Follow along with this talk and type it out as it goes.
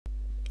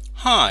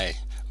Hi,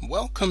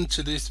 welcome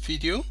to this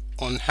video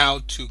on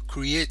how to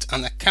create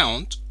an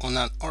account on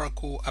an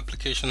Oracle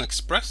Application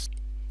Express.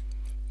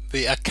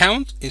 The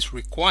account is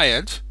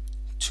required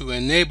to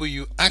enable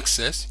you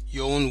access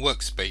your own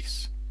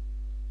workspace.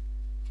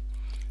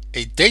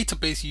 A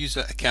database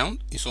user account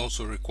is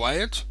also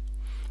required.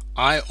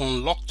 I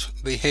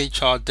unlocked the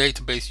HR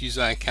database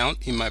user account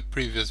in my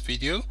previous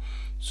video,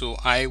 so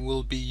I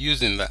will be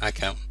using that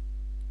account.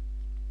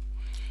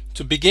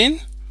 To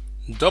begin,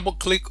 double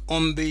click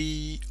on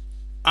the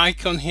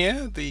icon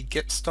here, the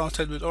Get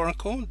Started with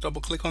Oracle.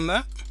 Double click on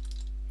that.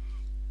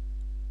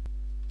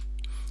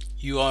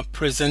 You are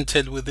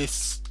presented with this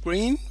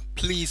screen.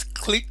 Please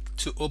click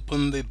to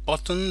open the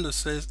button that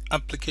says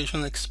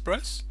Application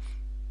Express.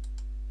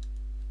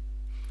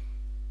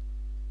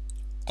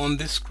 On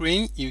this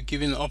screen, you're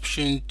given the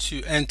option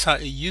to enter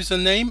a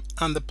username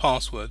and the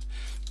password.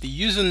 The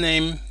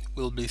username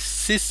will be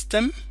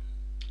system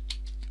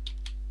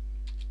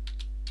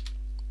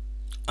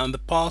and the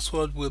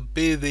password will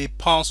be the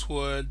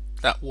password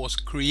that was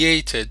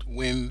created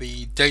when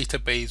the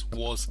database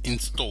was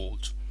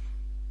installed.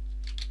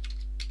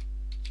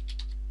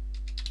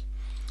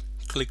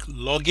 Click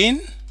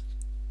Login.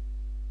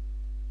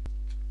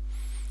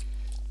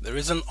 There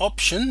is an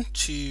option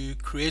to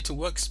create a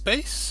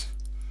workspace.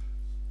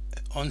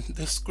 On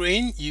the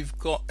screen, you've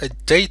got a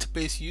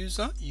database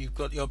user. You've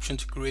got the option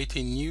to create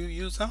a new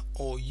user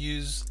or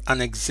use an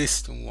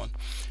existing one.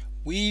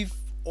 We've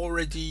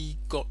already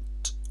got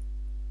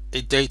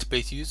a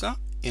database user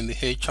in the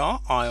HR.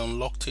 I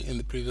unlocked it in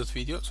the previous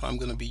video, so I'm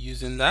going to be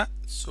using that.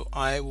 So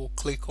I will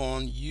click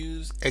on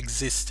Use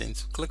Existing.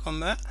 So click on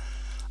that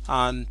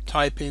and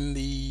type in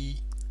the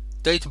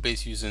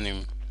database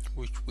username,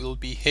 which will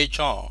be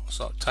HR.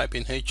 So type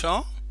in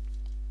HR.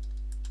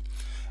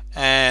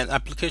 And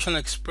Application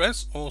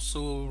Express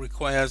also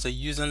requires a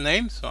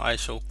username, so I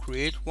shall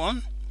create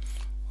one.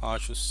 I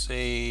should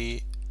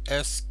say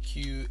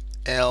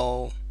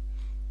SQL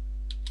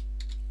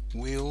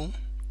Will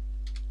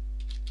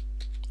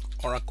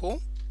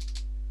Oracle.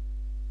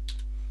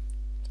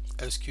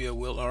 SQL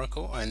Will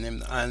Oracle. I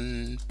named,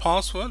 and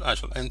password I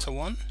shall enter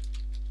one.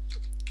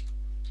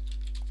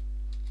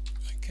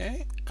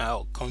 Okay,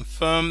 I'll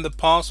confirm the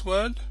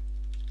password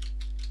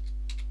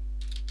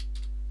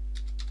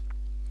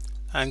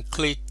and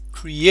click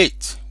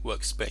Create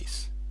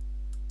Workspace.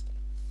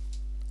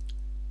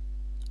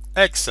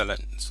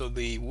 Excellent. So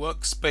the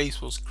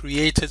workspace was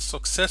created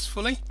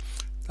successfully.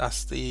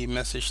 That's the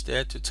message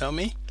there to tell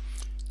me.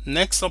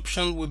 Next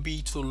option would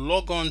be to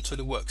log on to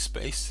the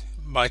workspace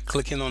by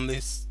clicking on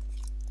this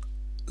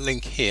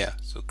link here.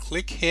 So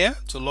click here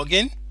to log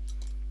in,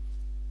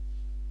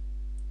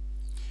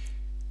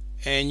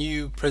 and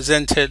you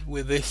presented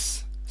with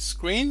this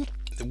screen.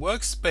 The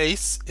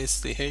workspace is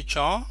the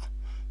HR.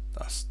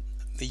 That's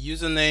the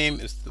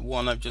username is the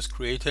one I've just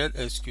created,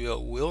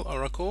 SQL Will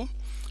Oracle.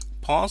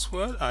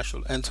 Password, I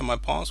shall enter my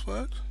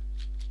password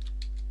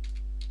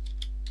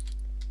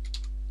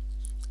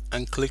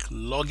and click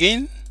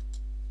Login.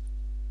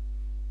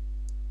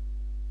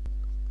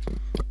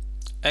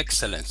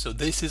 Excellent. So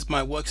this is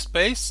my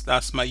workspace.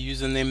 That's my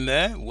username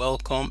there.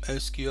 Welcome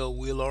SQL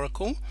Will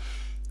Oracle.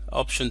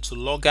 Option to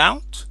log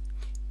out.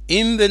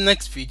 In the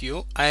next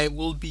video, I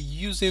will be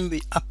using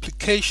the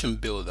application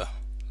builder,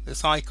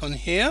 this icon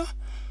here,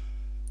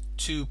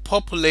 to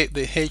populate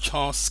the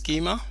HR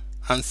schema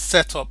and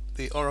set up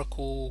the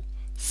Oracle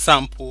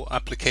sample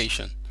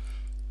application.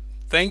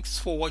 Thanks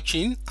for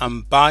watching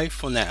and bye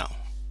for now.